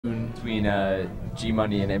between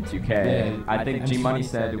Gmoney and M2K. Yeah, I think Gmoney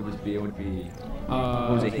said it would be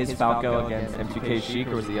was it his Falco against M2K Sheik,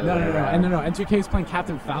 or was the other way around? No. M2K is playing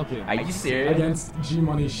Captain Falcon. Are you serious? Against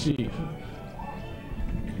Gmoney Sheik.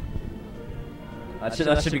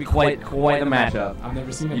 That should be quite the matchup. I've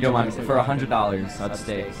never seen it. You don't mind for $100 at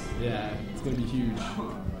stakes. Yeah, it's gonna be huge.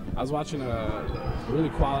 I was watching a really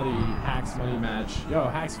quality Hacks Money match. Yo,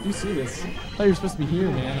 Hacks, if you see this, I thought you were supposed to be here,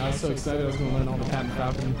 man. I was so excited I was gonna learn all the Captain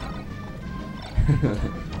Falcon.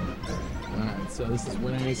 Alright, so this is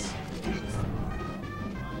winners.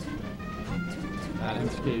 That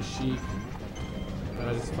M2K is Sheik.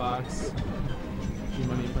 That is Fox.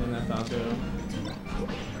 Gmoney playing that Falco.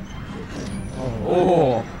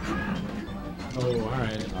 Oh,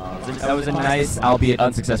 alright. That was a nice, albeit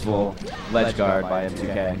unsuccessful, ledge guard by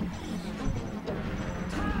M2K.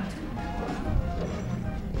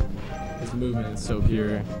 His movement is so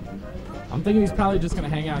pure. I'm thinking he's probably just going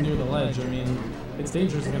to hang out near the ledge. I mean, it's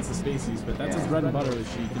dangerous against the Spaceys, but that's his bread and butter with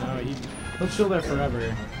Sheik, you know? He'll chill there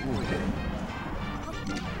forever.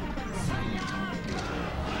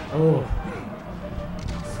 Oh.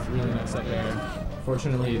 Really nice up there.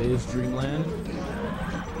 Fortunately, it is Dreamland,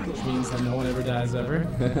 which means that no one ever dies ever.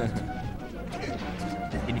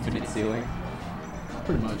 Infinite ceiling.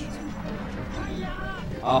 Pretty much.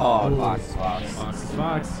 Oh, ooh.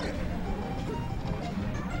 Fox.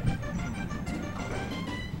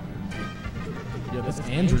 Yo, this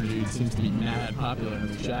Andrew dude seems to be mad popular in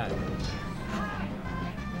the chat.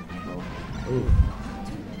 Ooh.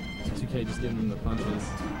 2K just giving him the punches.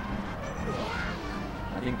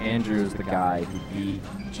 I think Andrew is the guy who beat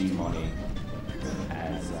Gmoney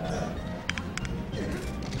as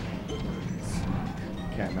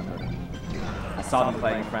can't remember. I saw them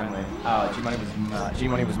playing friendly. Oh,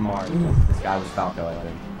 Gmoney was Mars. This guy was Falco, I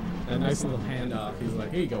think. A nice little handoff. He's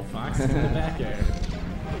like, here you go, Fox. In the back air.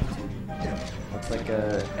 Looks like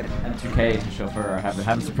M2K chauffeur are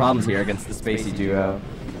having some problems here against the Spacey duo.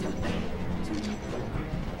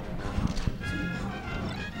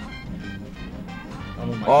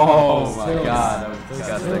 Oh my god, that was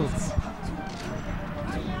disgusting.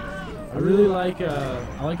 I really like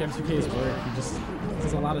M2K's work. He just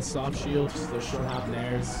does a lot of soft shield, just those short hop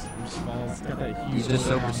nairs, just falls. He's got that huge. He's just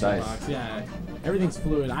so precise. Box. Yeah, everything's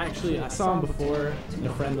fluid. I saw him before in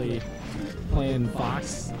a friendly playing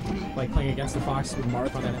Fox, like playing against the Fox with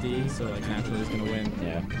Marth on FD, so like naturally he's gonna win.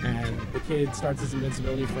 Yeah. And the kid starts his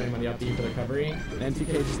invincibility frame on the up B for the recovery, and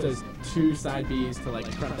M2K just does 2 side Bs to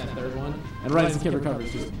like prep that third one, and right as the kid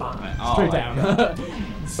recovers, just bomb, straight down.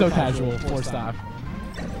 So casual, 4-stop.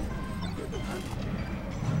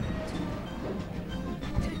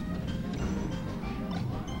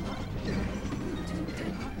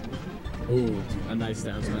 Ooh, a nice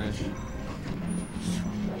down smash.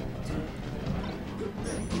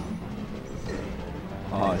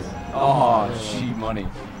 Oh, Gmoney.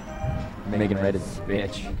 Making red as a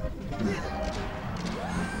bitch.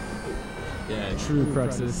 Yeah, true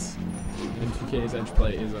Cruxus. M2K's edge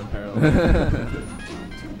play is unparalleled.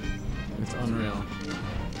 It's unreal.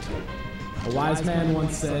 A wise man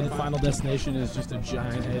once said, Final Destination is just a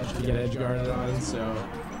giant edge to get edge guarded on, so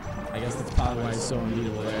I guess that's probably why he's so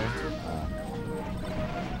unbeatable there.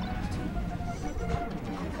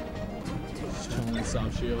 Just chilling with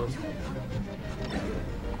soft shield.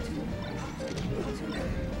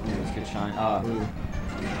 Good shine.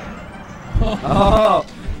 Oh!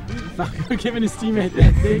 Falco giving his teammate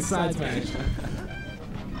that big side smash.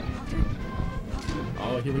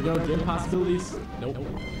 Oh, here we go. Game possibilities. Nope.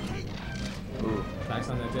 Ooh. Attacks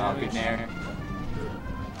on that damage. Good nair.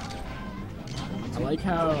 I like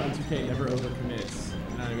how M2K never overcommits.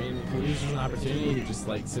 You know what I mean? If he loses an opportunity, he just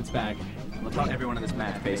like sits back. Look how everyone in this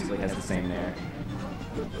match basically has the same nair.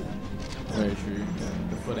 Very true.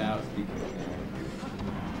 The foot out.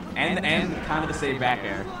 And kind of the same back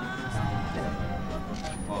air.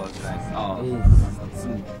 Oh, that's nice. Oh. Ooh.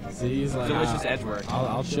 See, he's like, delicious edge work.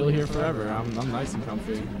 I'll chill here forever. I'm nice and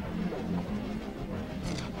comfy.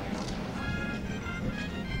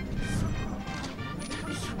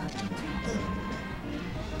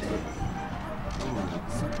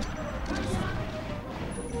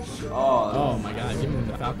 Oh my god, give him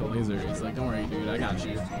the Falco laser. He's like, don't worry, dude, I got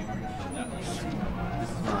you. This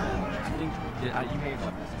is fine. I think you may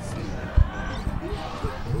have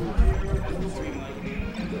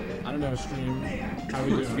I don't know, stream. How we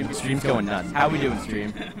doing? Stream's going nuts. How we doing,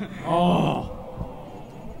 stream? Oh!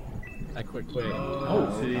 That quick quit.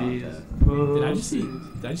 Oh, jeez.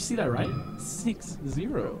 Did I just see that right?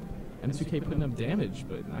 6-0. M2K putting up damage,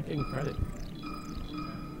 but not getting credit.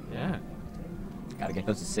 Yeah. Gotta get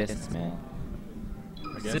those assists, man.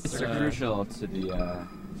 I guess Assists are crucial to the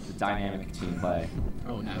the dynamic team play.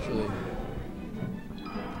 Oh, naturally.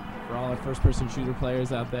 For all our first-person shooter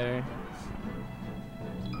players out there.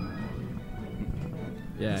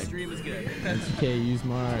 Yeah. The stream is good. M2K, use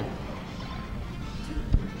Mark.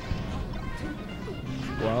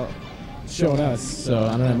 Well, showing us, so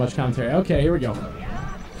I don't have much commentary. Okay, here we go.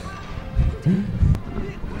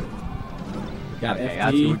 Got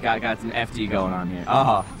FD. Got some FD going on here.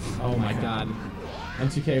 Oh. Oh my god.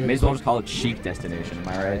 M2K. May as well just call it Chic Destination, am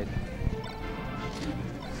I right?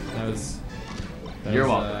 That was You're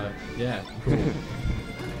welcome. Yeah, cool.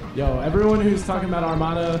 Yo, everyone who's talking about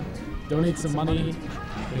Armada, donate some money,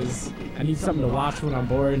 because I need something to watch when I'm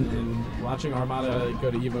bored, and watching Armada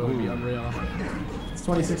go to Evo would be unreal. It's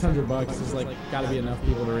 $2,600. There's like gotta be enough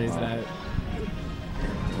people to raise that.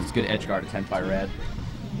 It's good edge guard attempt by Red.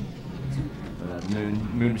 But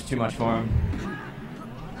Moon was too much for him.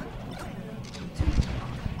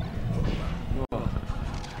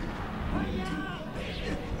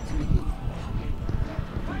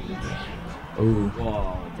 Ooh.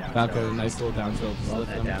 Whoa, Falco, nice little down tilt. Love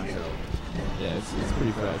that down tilt. Yeah, it's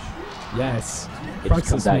pretty fresh. Yes. It just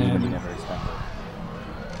comes out when you never expect it.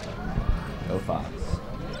 Go Fox.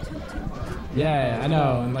 Yeah, I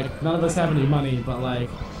know, and like none of us have any money, but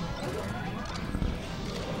like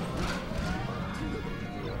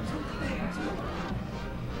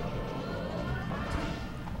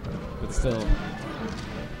but still,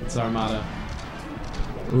 it's Armada.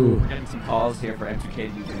 Ooh. We're getting some calls here for M2K to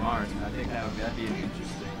use Mars, and I think that'd be an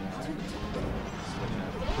interesting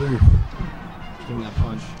Ooh. Give me that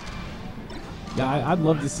punch. Yeah, I'd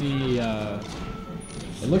love to see.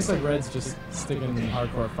 It looks like Red's just sticking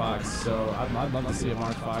hardcore Fox, so I'd love to see a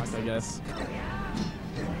Mark Fox, I guess.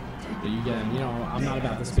 But again, you know, I'm not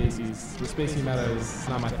about the Spaceys. The Spacey meta is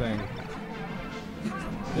not my thing.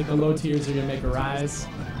 I think the low tiers are gonna make a rise.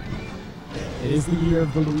 It is the year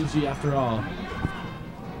of the Luigi after all.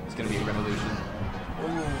 It's gonna be a revolution.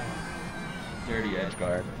 Ooh. Dirty edge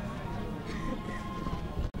guard.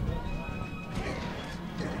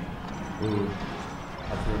 Ooh.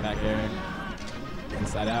 Up through a back air.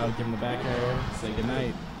 Inside out, give him the back air, say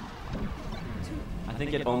goodnight. I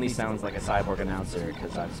think it only sounds like a Cyborg announcer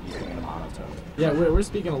because I'm speaking in a monotone. Yeah, we're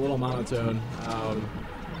speaking a little monotone.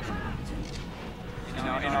 You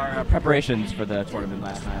know, in our preparations for the tournament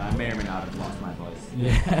last night, I may or may not have lost my voice.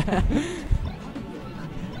 Yeah.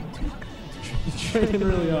 Training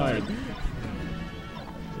really hard.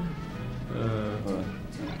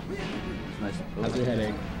 Nice. How's your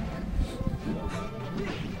headache?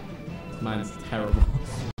 Mine's terrible.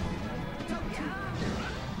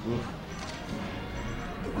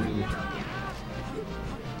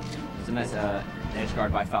 It's a nice edge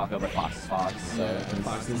guard by Falco, but Fox is Fox. So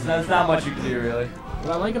Fox there's not much you can do really.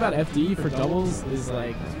 What I like about FD for doubles is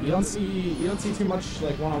like you don't see too much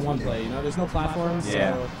like one-on-one play. You know, there's no platforms,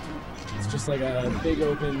 so it's just like a big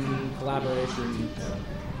open collaboration.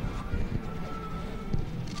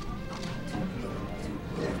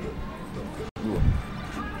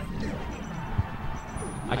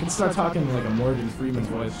 I can start talking like a Morgan Freeman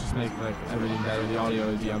voice, just make like everything better. The audio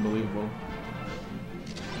would be unbelievable.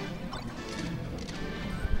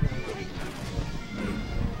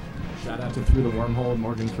 Shout out to Through the Wormhole,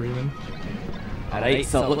 Morgan Freeman. Alright,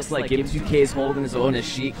 so it looks like M2K is holding his own as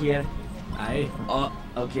Sheik here. Aye. Oh,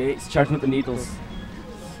 okay, he's charging with the needles.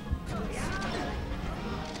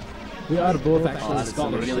 We are both Oh, actually that's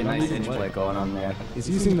some Scottish. really nice edge play going on there. He's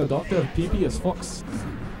using the Doctor PP as Fox.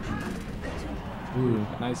 Ooh,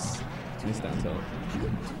 nice down tilt.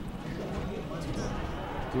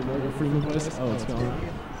 Do Morgan Freeman voice? Oh, it's going.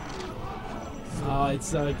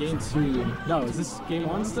 It's game 2. No, is this game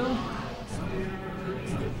 1 still?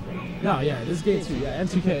 No, yeah, this is game 2. Yeah,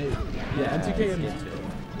 M2K. Yeah, M2K and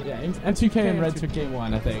M2K and Red took game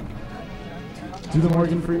 1, I think. Do the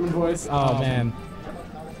Morgan Freeman voice? Oh man.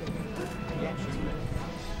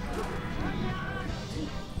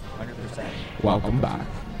 100%. Welcome back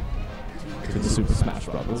to the Super Smash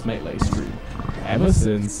Bros. Melee stream. Ever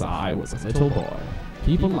since I was a little boy,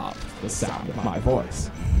 people loved the sound of my voice.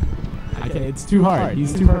 Okay, it's too hard.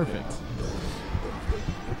 He's too perfect.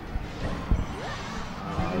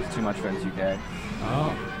 It was too much for M2K.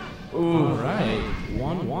 Oh. Ooh. All right.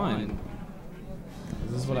 1-1.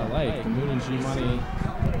 This is what I like. The Moon and Gmoney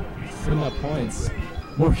putting up points.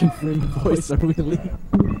 Morgan Freeman voice, are we leaving?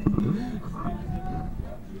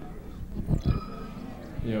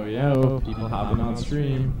 Yo, yo. People hopping on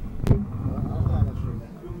stream.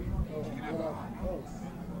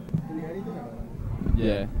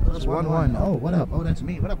 Yeah. It's 1-1. Oh, what up? Oh, that's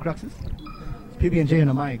me. What up, Cruxes? It's PB&J on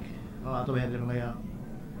the mic. Oh, I thought we had a different layout.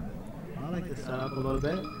 like this up a little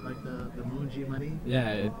bit, like the Moon Gmoney.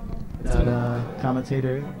 Yeah.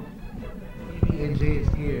 Commentator. PNJ is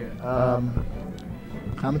here.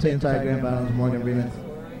 Commentating entire grand finals, Morgan Freeman.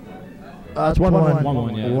 It's 1-1.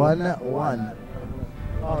 1-1, yeah. 1-1.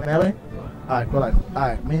 Oh, melee? Alright, cool.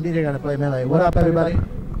 Alright, me and DJ gotta play melee. What up, everybody?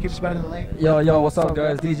 Keep spreading the link. Yo, what's up,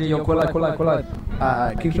 guys? DJ, yo, cool life.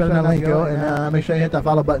 Alright, keep spreading that link, yo, and make sure you hit that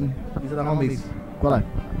follow button. These are the homies. Cool life.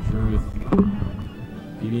 Truth.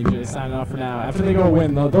 PB&J signing off for now. After they go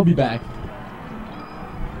win, they'll be back.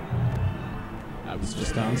 I was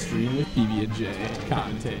just on stream with PB&J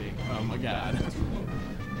commentating. Oh my god.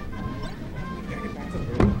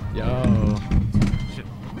 Yo. Shit.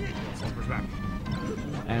 Sloper's back.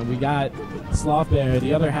 And we got Sloth Bear,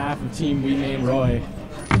 the other half of Team We Name Roy,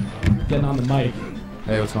 getting on the mic.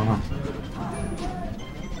 Hey, what's going on?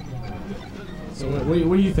 So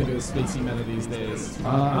what do you think of the spacey meta these days?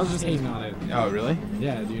 I was just hating on it. Oh, really?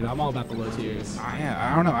 Yeah, dude, I'm all about the low tiers. Yeah,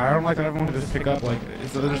 I don't know. I don't like that everyone can just pick up, like,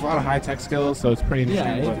 there's a lot of high-tech skills, so it's pretty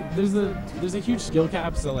interesting. Yeah, there's a huge skill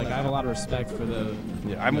cap, so, like, I have a lot of respect for the...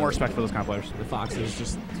 Yeah, I have more respect for those kind of players. The Foxes,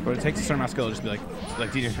 just... But it takes a certain amount of skill to just be like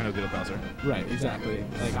DJ trying to do the Bowser. Right, exactly.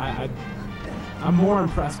 Like, I'm more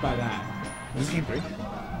impressed by that. Is this game 3?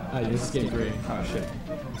 This is game 3. Oh, shit.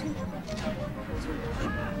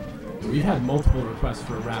 We've had multiple requests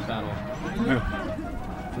for a rap battle. No.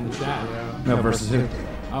 From the chat, yo. No, versus who?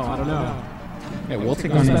 Oh, I don't know. Yeah, we'll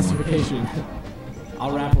take No on specification.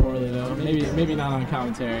 I'll rap orally though. Maybe not on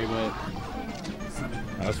commentary, but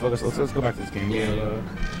let's focus. Let's go back to this game. yeah.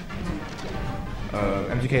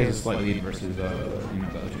 M2K is a slight lead versus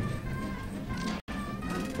Belgium.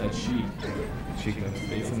 That Sheik. Sheik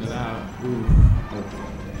Facing it out. Ooh.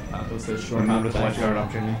 Those says short Remember hop this back. flash guard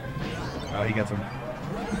opportunity. He gets him.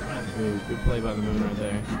 Ooh, good play by the Moon right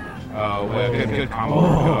there. Good combo.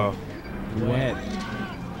 Oh. Wet.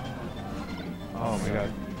 Oh my god.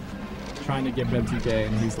 Trying to get M2K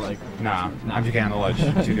and he's like, Nah, M2K on the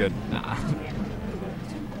ledge. Too good. nah.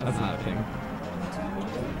 That's not a thing.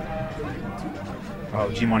 Oh,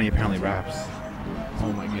 Gmoney apparently raps.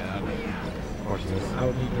 Oh my god. Of course he does. I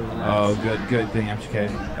would need to relax. Oh, good thing M2K.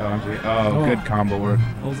 Oh, good combo work.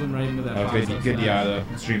 Pulls him right into that. Good the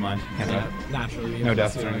streamline. Can't die. Naturally. No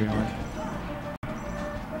deaths during the streamline.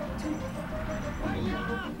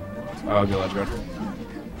 Oh, good ledge guard.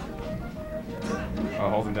 Oh,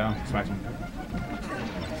 hold him down. Smack him.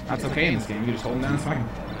 That's okay in this game. You can just hold him down and smack him.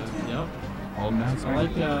 Yep. Hold him down and I smack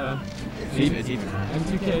like him. It's even.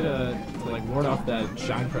 M2K to like ward off that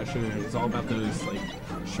shine pressure. It's all about those like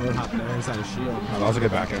short hop bears out of shield. Oh, that was a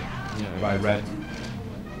good back air. Yeah. By Red.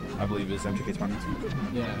 I believe is M2K's partner.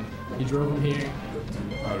 Yeah. He drove him here.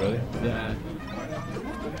 Oh, really? Yeah.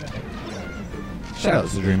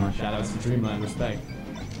 Shoutouts to Dreamland. Shoutouts to Dreamland. Respect.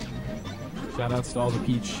 Shoutouts to all the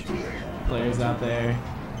Peach players out there.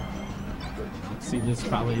 See this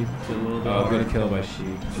probably get a little bit. Oh, good kill by Sheik.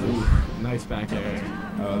 Ooh, nice back air.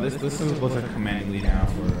 This looks like a commanding lead now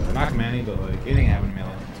for not commanding, but like anything happen in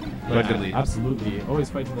melee. But good lead. Absolutely. Always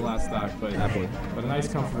fight to the last stock, but a nice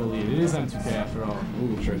comfortable lead. It is M2K after all.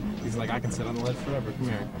 Ooh, Sure. He's like, I can sit on the ledge forever. Come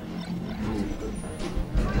here. Ooh.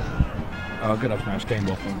 Oh, good up smash. Game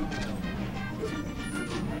both of them.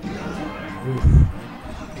 Ooh.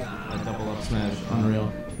 That double up smash.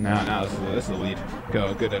 Unreal. Now this is the lead.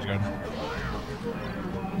 Go, good edge guard.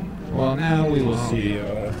 Well, now we will see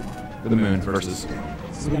the Moon versus.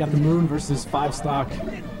 So we got the Moon versus 5 stock.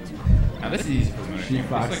 Now this is easy for the Moon. Sheik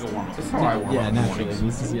Fox. This is like a warm-up. This is how I warm Yeah, up. naturally.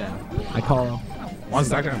 This is, I call One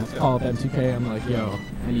second. Let's call go. up M2K. I'm like, yo,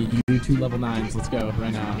 I need you 2 level 9s. Let's go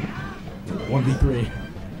right now. 1v3.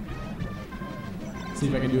 See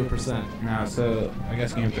if I can do a percent. Nah, so I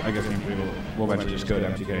guess game 3 we'll eventually just go to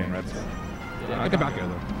M2K and Red. Yeah. I get back there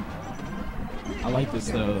though. I like this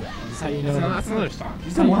though. This is how you know. That's another stock.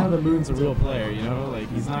 This is how you know the Moon's a real player. You know, like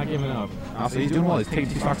he's not giving up. Also, he's doing well. He's taking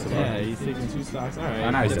 2 stocks. Yeah, he's taking 2 stocks. All right. Oh,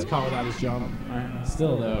 nice. Gets caught without his jump.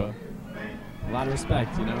 Still though, a lot of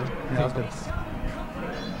respect. You know. Yeah, that's good.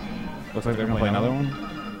 Looks like they're gonna play another one.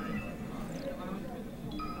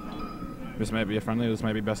 This might be a friendly. This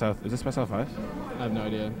might be best out. Is this best out 5? I have no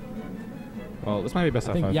idea. Well, this might be best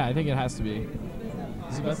out 5. Yeah, I think it has to be.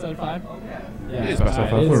 Is it best out of 5? Yeah, It is best out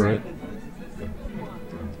 5. We're right.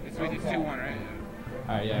 It's 2-1, right?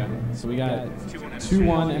 Alright, yeah. So we got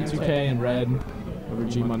 2-1 M2K and Red over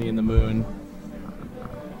Gmoney and the Moon.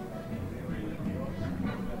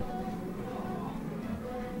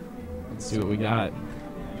 Let's see what we got.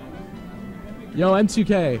 Yo,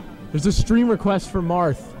 M2K, there's a stream request for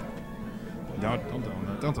Marth.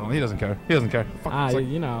 Don't tell him. He doesn't care. He doesn't care. Fuck, it's like,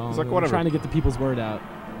 You know, it's like I'm whatever. trying to get the people's word out.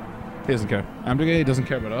 He doesn't care. M2K doesn't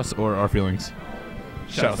care about us or our feelings.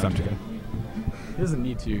 Shout out to M2K. He doesn't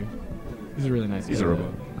need to. He's a really nice guy. He's a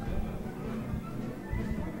robot.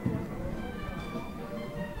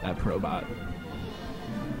 That pro bot.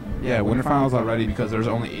 Yeah, winter finals already because there's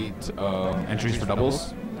only 8 entries for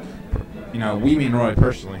doubles. You know, we, me, and Roy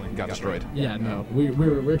personally got destroyed. Yeah, no,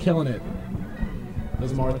 we're killing it.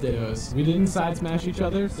 Those Martheos. We didn't side smash each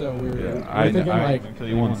other, so we're thinking like. Kill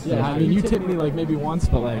you once. Yeah, I mean you tipped me like maybe once,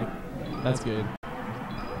 but like that's good.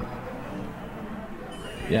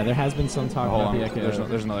 Yeah, there has been some talk about the Echo.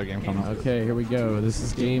 There's another game coming up. Okay, here we go. This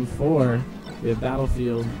is game 4. We have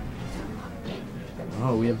Battlefield.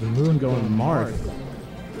 Oh, we have the moon going Marth.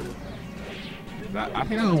 I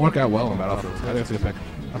think that'll work out well in Battlefield. I think that's a good pick.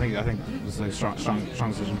 I think this is a strong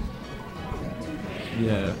decision.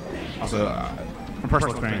 Yeah. Also, from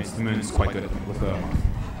personal experience, the moon is quite good with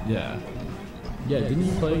Yeah. Yeah, didn't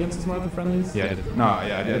you play against this Marth in friendlies? Yeah, I did. No,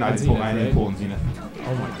 yeah, I did. I did pull in Zenith.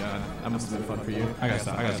 Oh my god, that must have been fun for you. I got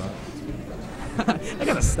stock. I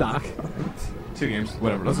got a stock. 2 games,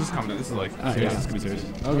 whatever. Let's just come to this. Is like serious. Yeah. This could be serious.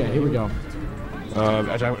 Okay, here we go.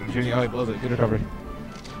 He blows it. Good recovery.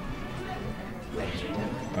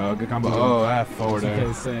 Good combo. Oh, that forward air.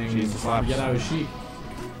 Okay, saying, Jesus, slaps. get out of sheep.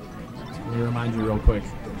 Let me remind you real quick.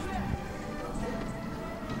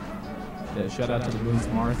 Yeah, shout out to the Moon's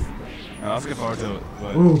Marth. Let's get forward to it.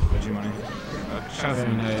 Gmoney. Shout out to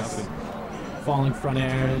Very nice. Falling front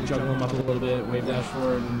air, juggle him up a little bit, wave dash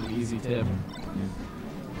forward, and easy tip.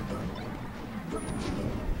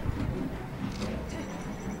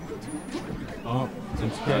 Oh,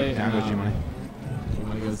 M2K. Down goes Gmoney.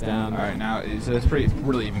 Gmoney goes down. Alright, now it's a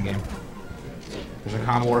really even game. There's a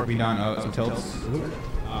combo work being done, some tilts.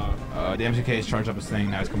 The M2K has charged up his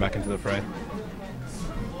thing, now he's come back into the fray.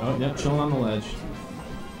 Oh, yep, chilling on the ledge.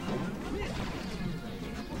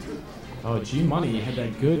 Oh, Gmoney had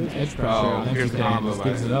that good edge pressure on M2K. Here's the combo. Just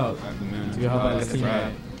gives it up. To help out his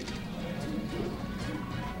teammate.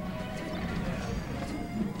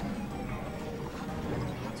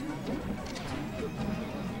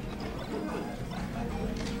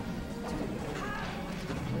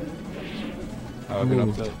 Oh, good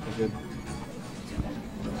up tilt. Good.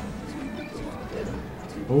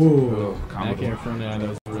 Ooh, combo. back air front air, that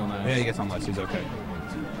was real nice. Yeah, he gets on less, he's okay.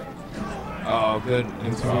 Oh, good. I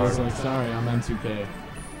was like, sorry, I'm M2K.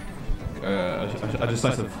 A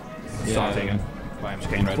decisive shot taken by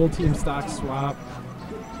M2K in red. Full team stock swap.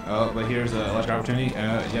 Oh, but here's a ledge guard opportunity.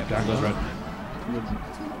 Yep, down goes red.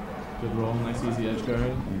 Good roll, nice easy edge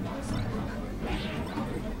guard.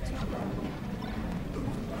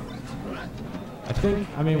 I think.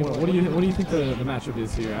 I mean, what do you think the matchup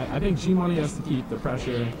is here? I think Gmoney has to keep the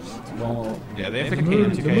pressure. While yeah, they have to contain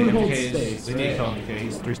M2K. The moon holds M2K stakes, they need to kill M2K.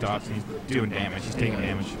 He's 3 stocks and he's doing damage. He's taking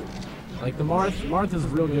damage. Like the Marth is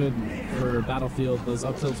real good for Battlefield. Those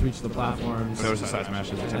up tilts reach the platforms. So there's the side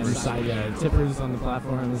smashes. And tippers on the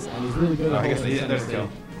platforms, and he's really good at holding the there's the kill.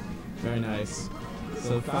 Very nice.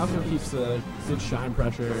 So Falco keeps a good shine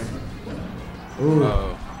pressure.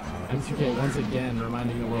 Ooh. M2K once again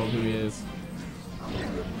reminding the world who he is.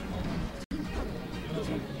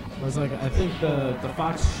 Whereas like I think the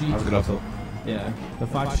Fox Sheik. That was good up tilt. Yeah, the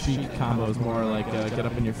Fox Sheik combo is more like get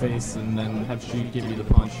up in your face and then have Sheik give you the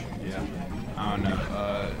punch. Yeah. I don't know.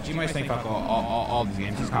 Gmoney's playing Falco all these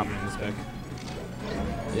games. He's confident in this pick.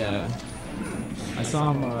 Yeah. I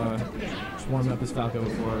saw him just warming up his Falco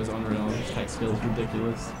before. It was unreal. His tech skill is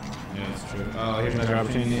ridiculous. Yeah, that's true. Oh, here's another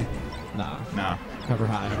opportunity. Nah. Cover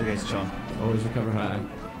high. Okay, he's chilling. Always recover high.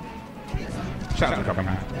 Shout out to cover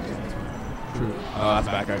high. True. Oh, that's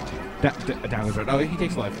a back guard. Down goes red. Oh, he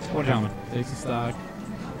takes life. What a gentleman. Takes a stock.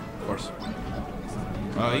 Of course.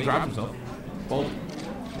 He grabs himself. Bold.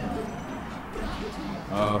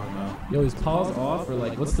 Oh, no. You always pause off, or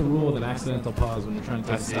like, what's the rule with an accidental pause when you're trying to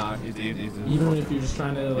take a stock? Even if you're just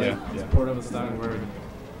trying to like support of a stock word,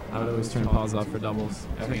 I would always turn pause off for doubles.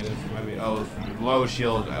 I think it is. Maybe. Oh, low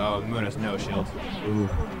shield. Oh, Moon has no shield. Ooh.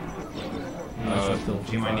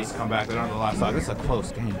 Gmoney needs to come back. They're on the last side. This is a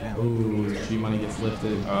close game. Damn. Ooh, Gmoney gets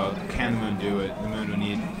lifted. Can the Moon do it? The Moon will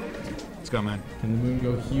need. Let's go, man. Can the Moon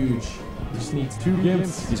go huge? He just needs 2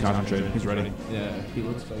 gimps. He's concentrated. He's ready. Yeah, he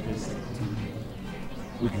looks focused.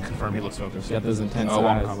 We can confirm he looks focused. He got those intense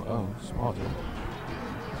eyes. Oh, small dude.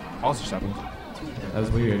 Also just happened. That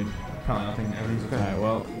was weird. Probably nothing. Everything's okay. Alright,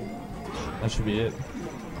 well, that should be it.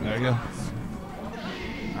 There you go.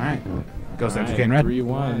 Alright. Goes M2K in red.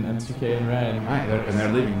 3-1, M2K in red. Alright, and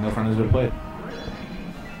they're leaving. No friends would have played.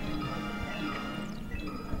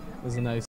 It was a nice